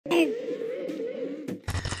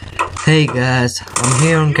Hey guys, I'm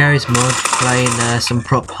here on Gary's Mod playing some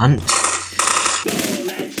prop hunts,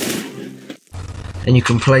 and you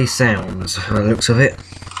can play sounds by the looks of it.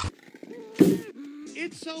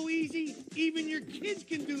 It's so easy, even your kids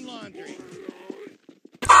can do laundry.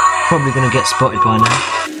 Probably gonna get spotted by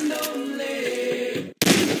now.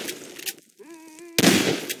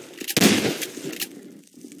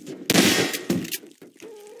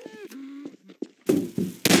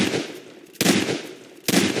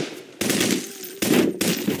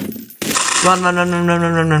 Run, run, run, run, run,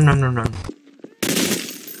 run, run, run, run, run.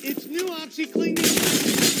 It's new OxyClean.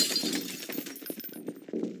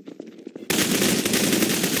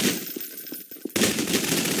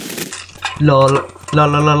 Lol, lol,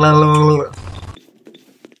 lol, lol, lol, lol.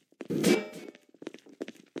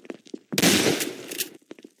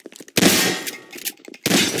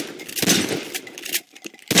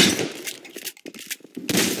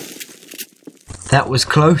 That was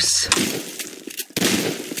close.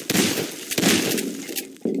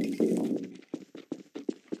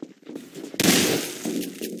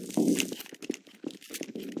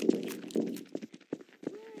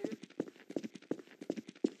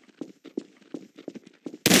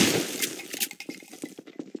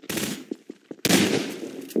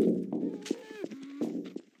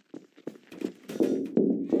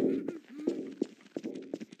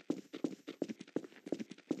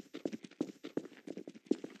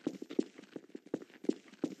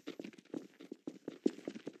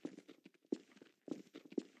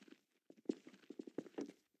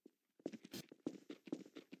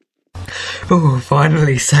 Oh,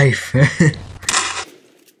 finally safe.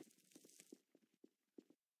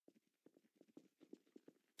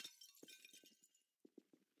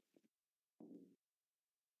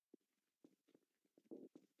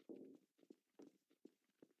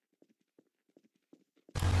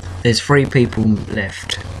 There's 3 people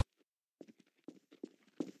left.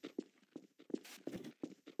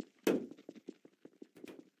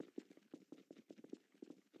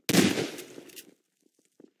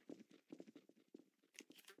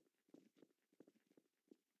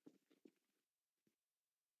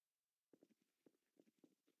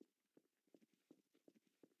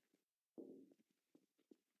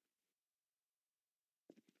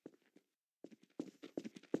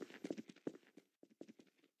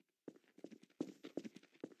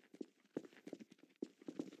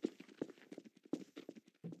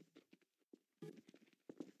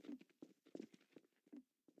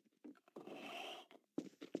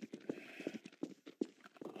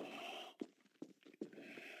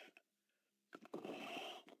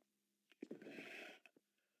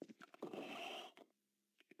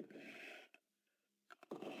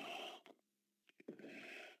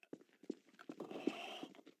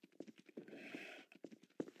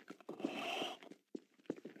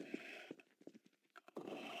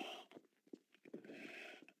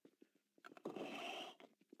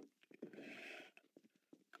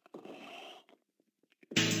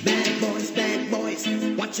 Bad boys,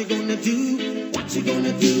 what you gonna do? What you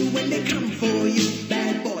gonna do when they come for you?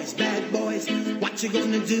 Bad boys, what you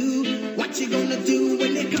gonna do? What you gonna do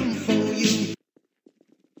when they come for you?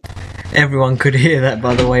 Everyone could hear that,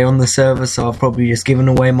 by the way, on the server, so I've probably just given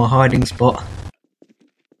away my hiding spot.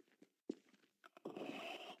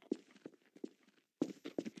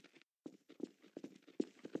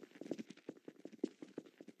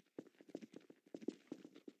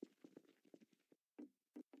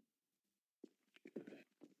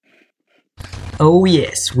 Oh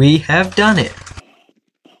yes, we have done it.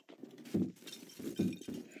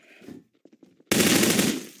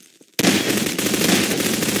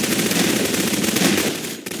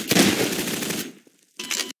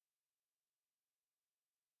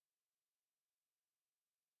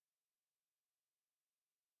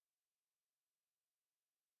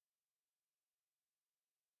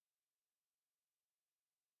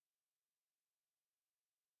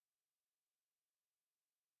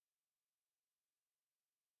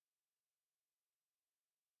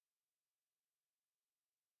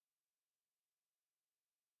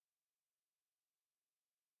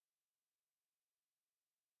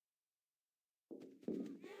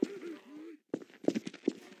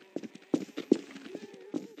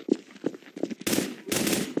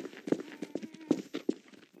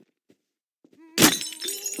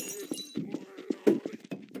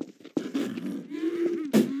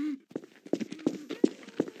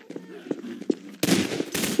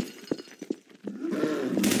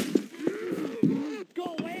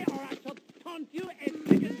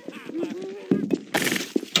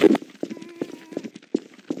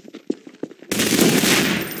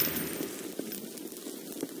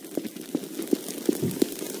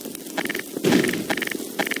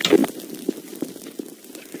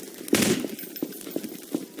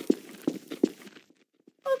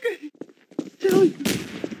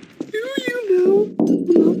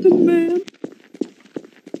 man.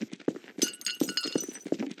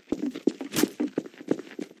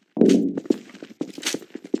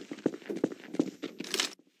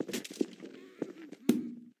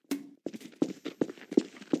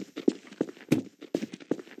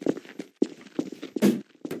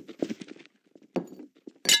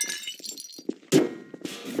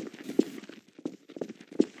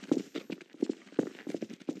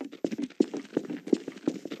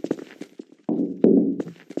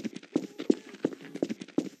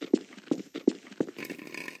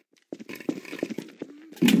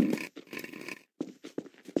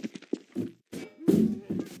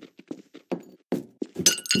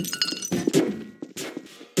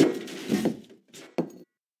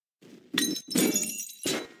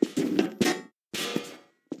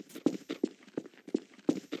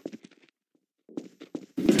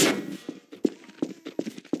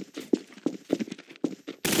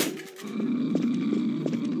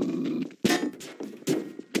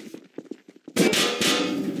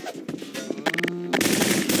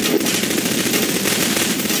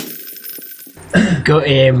 Got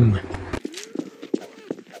him.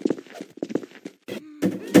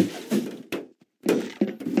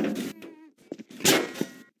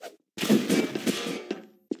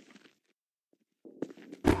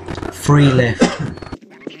 Three left.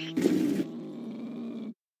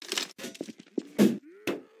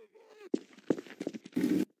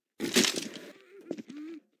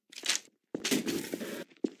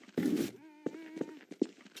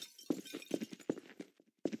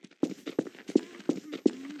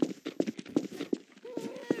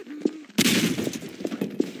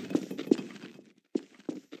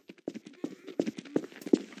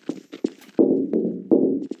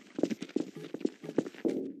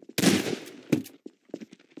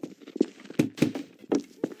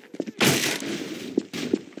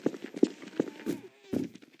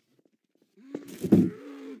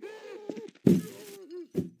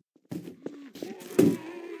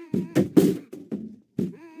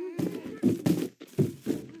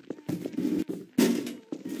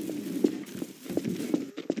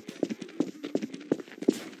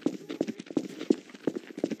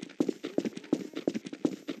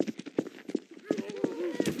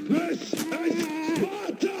 This is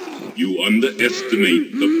Sparta! You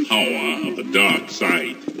underestimate the power of the dark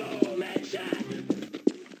side.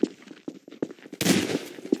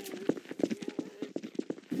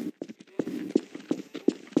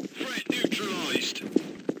 Threat neutralized.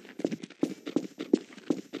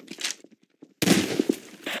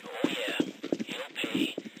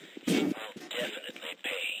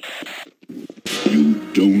 You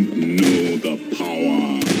don't know the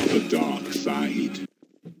power of the dark side.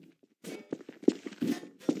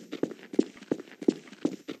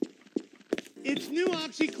 It's new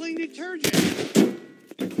OxyClean detergent.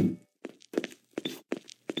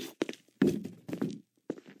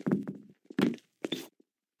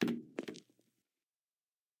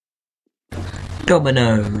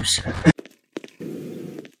 Dominoes.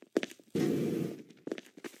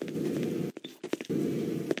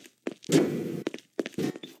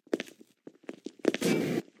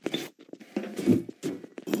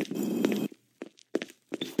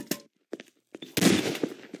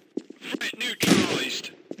 Threat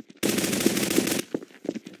neutralized.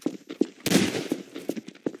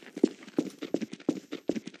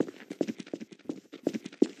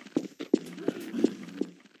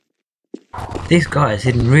 This guy is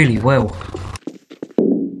hidden really well.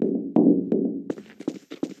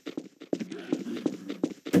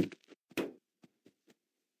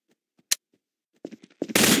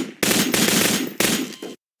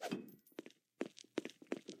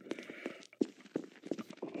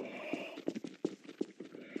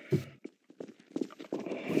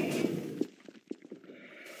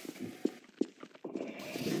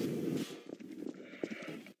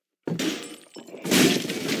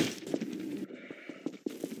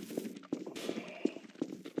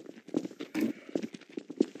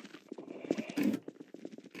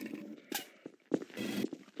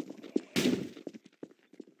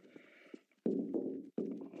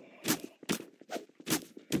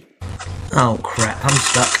 Oh crap, I'm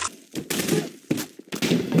stuck.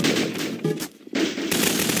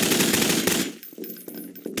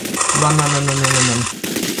 Run.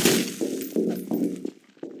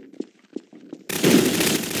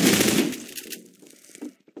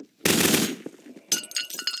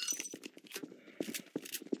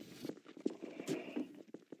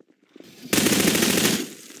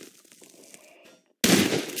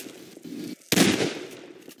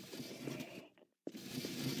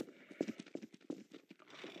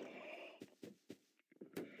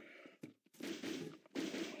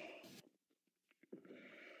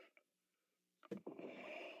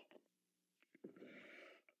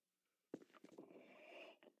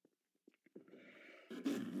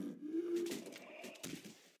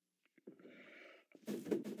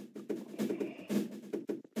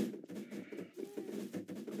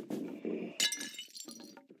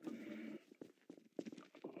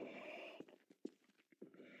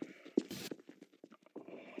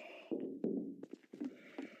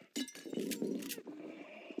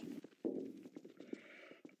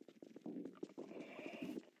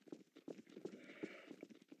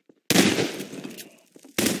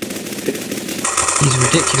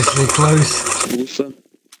 ridiculously close. Busa.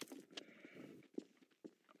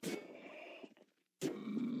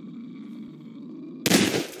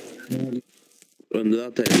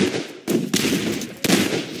 Undra Taylor.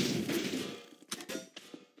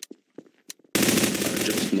 I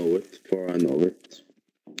just know it, for I know it.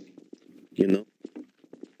 You know?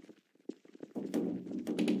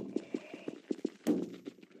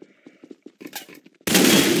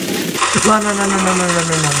 Run, run, run, run, run, run, run,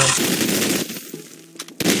 run, run.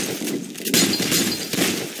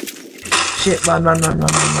 Shit, run, run, run, run,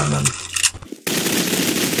 run, run, run.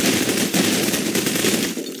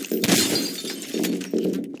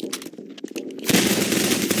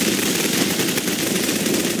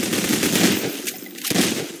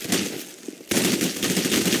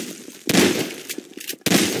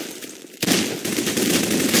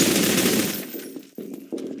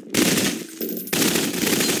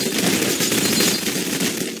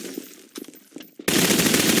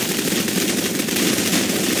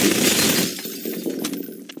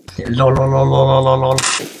 Lol, lol, lol, lol, lol, lol.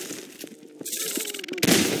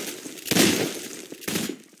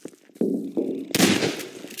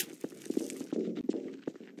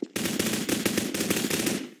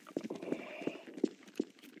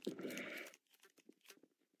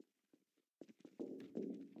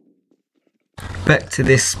 Back to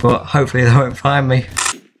this spot. Hopefully they won't find me.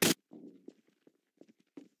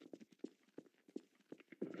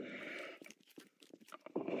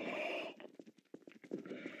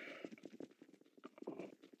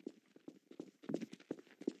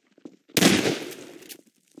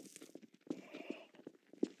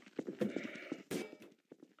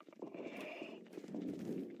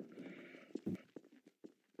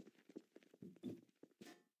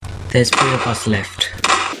 There's 3 of us left.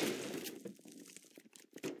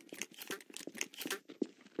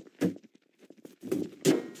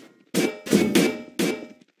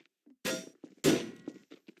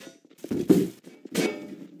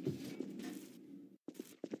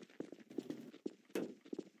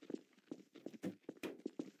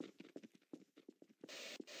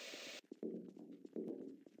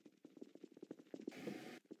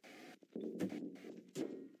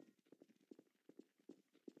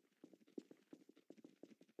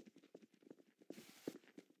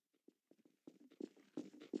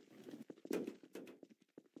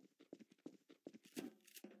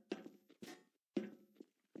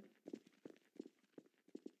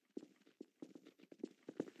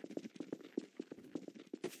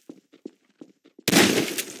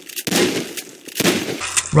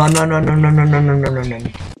 Run, run, run, run, run, run, run, run, run, run,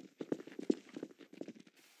 run.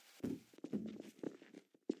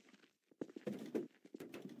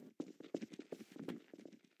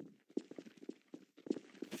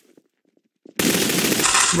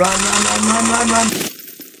 Run, run, run, run, run, run.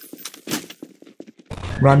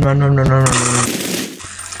 Run, run, run, run, run, run, run.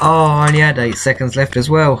 Oh, I only had 8 seconds left as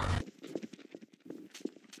well.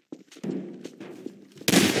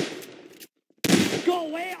 Go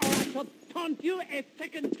away or I shall taunt you a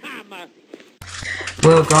second time.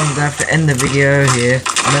 Well, guys, I'm going to have to end the video here.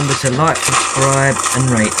 Remember to like, subscribe, and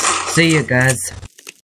rate. See you guys.